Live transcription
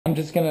I'm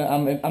just gonna,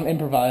 I'm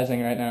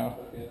improvising right now.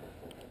 Okay.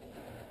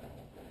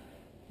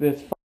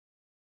 This.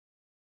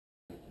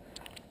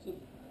 It's a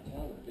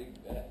kind of a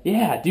big bat.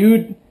 Yeah,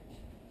 dude.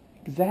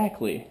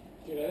 Exactly.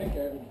 Dude, I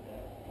think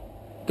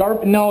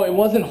garbage. No, it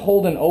wasn't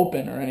holding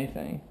open or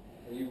anything.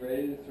 Are you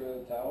ready to throw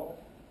the towel?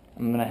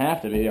 I'm gonna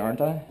have to be, aren't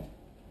I?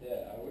 Yeah,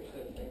 I wish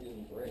that thing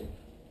didn't break.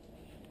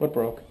 What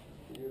broke?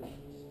 Your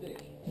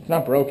stick. It's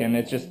not broken.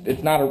 It's just,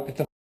 it's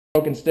a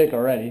broken stick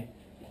already.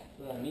 That's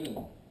what I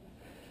mean.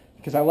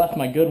 Because I left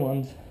my good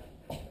ones.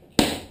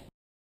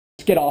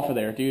 Just get off of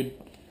there, dude.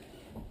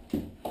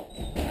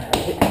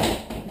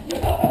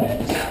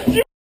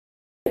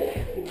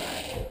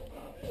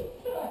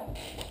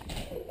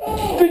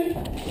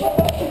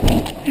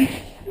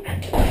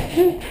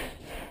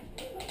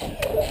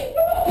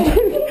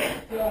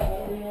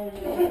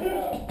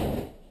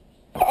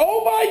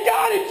 Oh my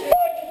god, it's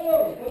fucking...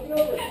 Flip it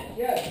over.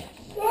 Yes.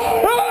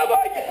 Oh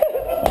my god!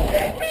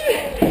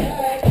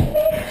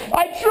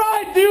 I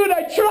tried, dude,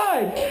 I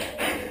tried!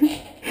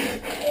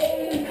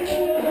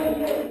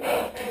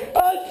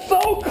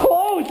 So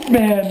close,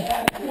 man!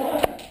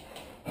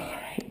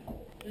 Alright.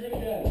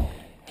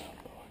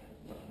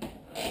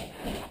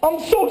 I'm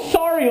so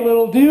sorry,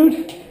 little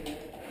dude.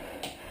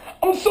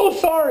 I'm so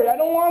sorry. I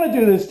don't want to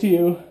do this to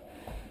you.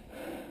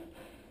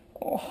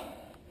 Oh.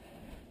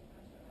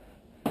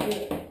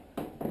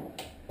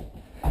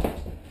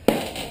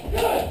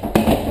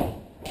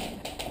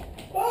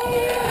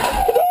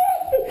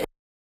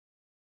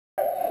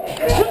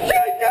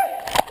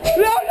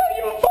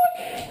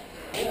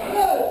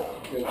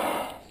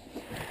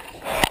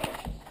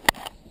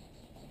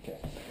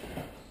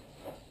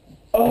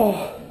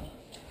 Oh.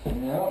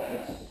 Now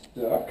it's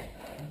stuck,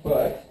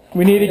 but...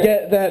 We need to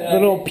get that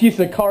little piece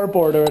of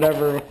cardboard or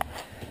whatever.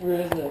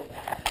 Where is it?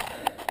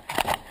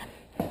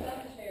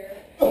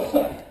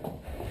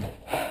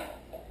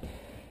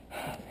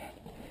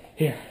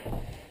 Here.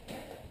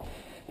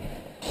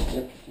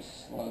 Yep,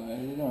 just slide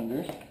it under.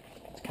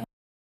 It's kind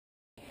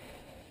It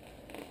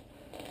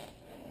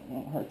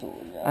won't hurt to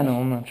look at. I know,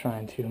 I'm not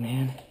trying to,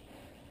 man.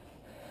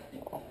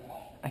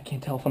 I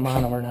can't tell if I'm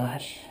on them or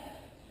not.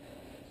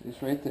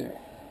 It's right there.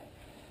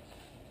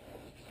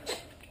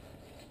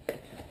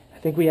 I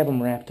think we have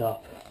them wrapped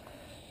up.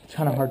 It's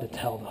kind of hard to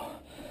tell, though.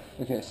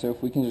 Okay, so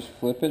if we can just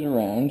flip it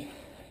around.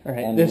 All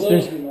right, And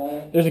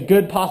there's a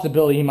good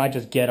possibility he might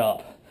just get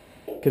up.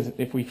 Because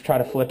if we try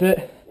to flip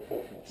it,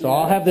 so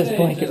I'll have this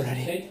blanket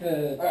ready. Take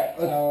the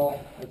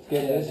towel. Let's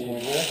get this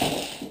here.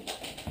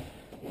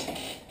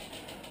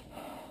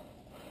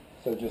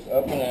 So just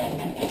up and out.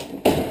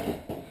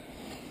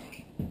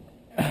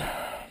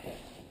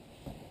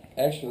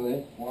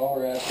 Actually, while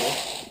we're at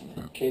this,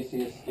 in case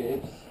he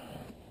escapes.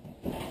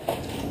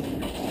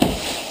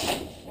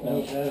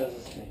 No, that doesn't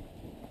escape.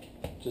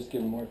 Just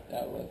give him more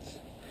outlets.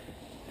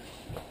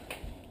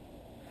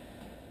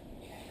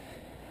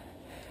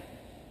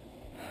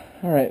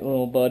 All right,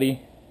 little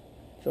buddy.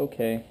 It's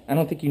okay. I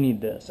don't think you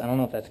need this. I don't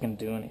know if that's going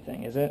to do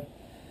anything, is it?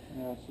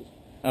 No, it's just...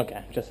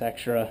 Okay, just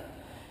extra.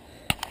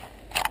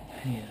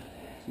 Yeah.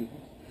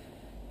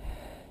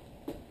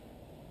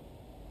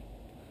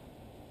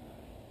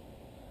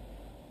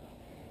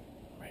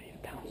 Ready to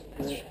pounce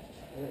this shit.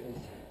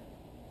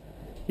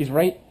 He's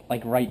right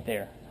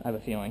there, I have a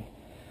feeling.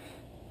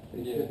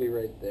 It should be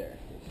right there.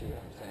 You see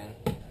what I'm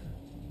saying?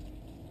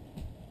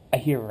 I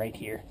hear right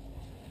here.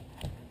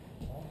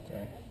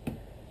 Okay.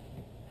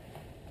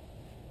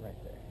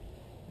 Right there.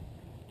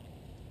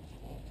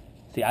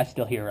 See, I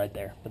still hear right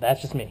there, but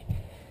that's just me.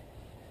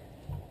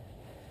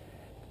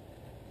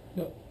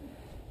 No.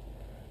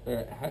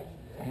 Alright,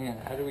 hang on,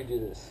 how do we do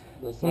this?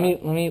 Let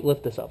me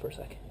lift this up for a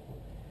sec.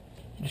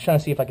 Just trying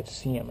to see if I could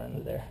see him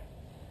under there.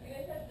 You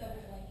guys have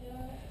double blanket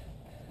on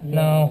it?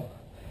 No.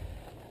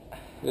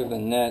 We have a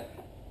net.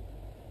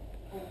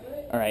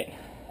 All right.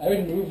 I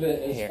would move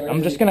it as Here, far I'm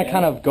as just you gonna can.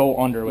 kind of go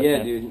under with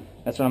him. dude.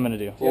 That's what I'm gonna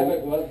do. Do you have a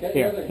glove? Get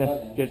Here, your other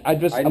glove in. here, I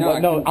just I know, I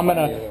no. couldn't I'm find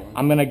the other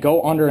one. gonna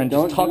go under and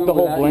just tuck the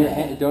whole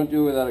blanket. Don't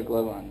do it without a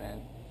glove on,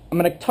 man. I'm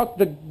gonna tuck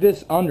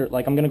this under,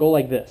 like I'm gonna go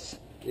like this.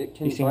 It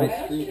can You see Why bite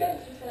don't through you guys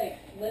that. just like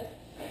lift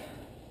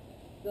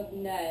the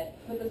net,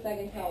 put the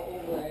second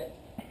towel over it?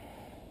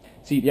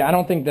 See, yeah, I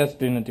don't think that's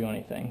gonna do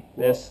anything.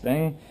 This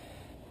thing,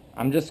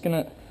 I'm just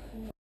gonna.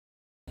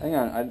 Hang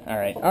on. All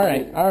right,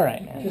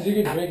 man. Because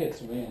you can break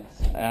its wings.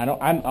 Yeah,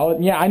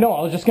 I know.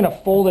 I was just gonna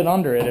fold it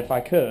under it if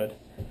I could.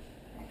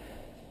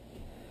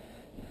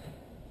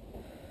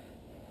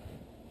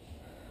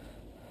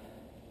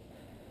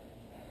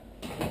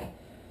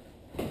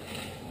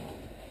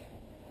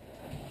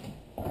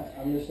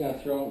 I'm just going to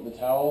throw the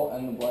towel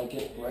and the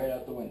blanket right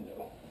out the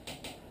window.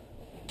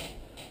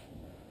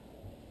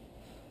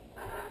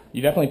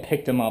 You definitely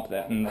picked him up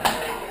then. Not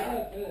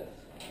this.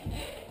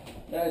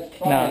 That's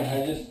fine. No.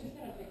 I just...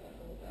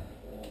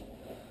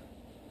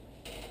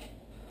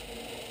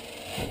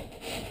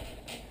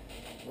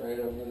 Right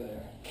over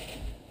there.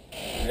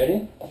 Ready?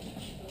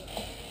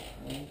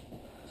 1,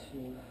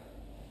 2...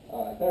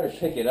 I better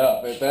pick it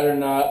up. It better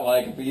not,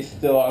 like, be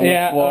still on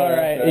the floor. All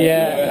right,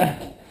 yeah.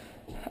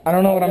 I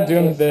don't know what I'm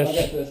doing with I'll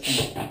this. get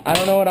this. I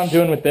don't know what I'm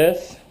doing with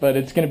this, but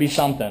it's gonna be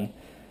something.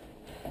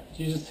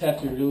 You just have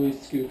to really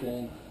scoop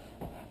in.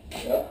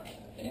 Yep.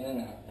 In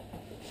and out.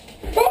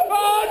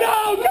 Oh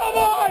no! Come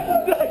on!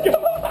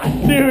 Come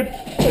on, dude!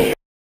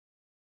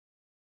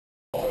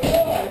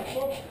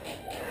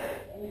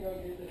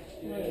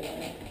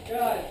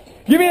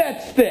 Give me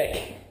that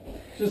stick!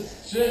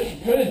 Just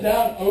put it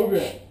down over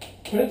it.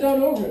 Put it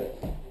down over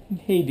it.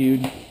 Hey,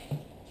 dude.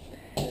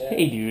 Yeah.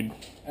 Hey, dude.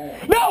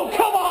 Alright. No,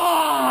 come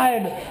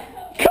on!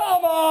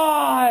 Come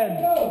on!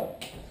 Go!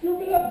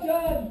 Scoop it up,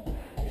 John!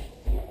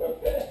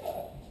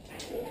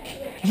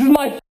 This is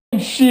my f***ing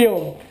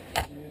shield.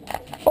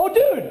 Oh,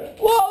 dude!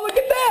 Whoa, look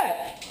at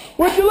that!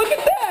 Would you look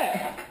at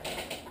that?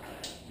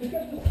 Look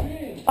at the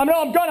screen.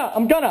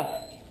 I'm gonna.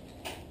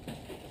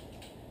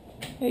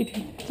 Hey,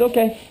 dude, it's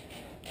okay.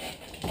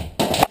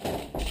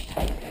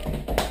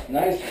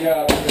 Nice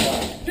job,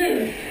 John.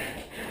 Dude!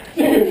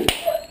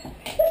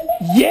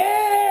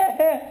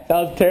 Yeah! That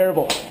was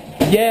terrible.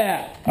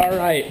 Yeah!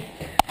 Alright.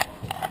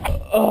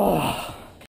 Ugh.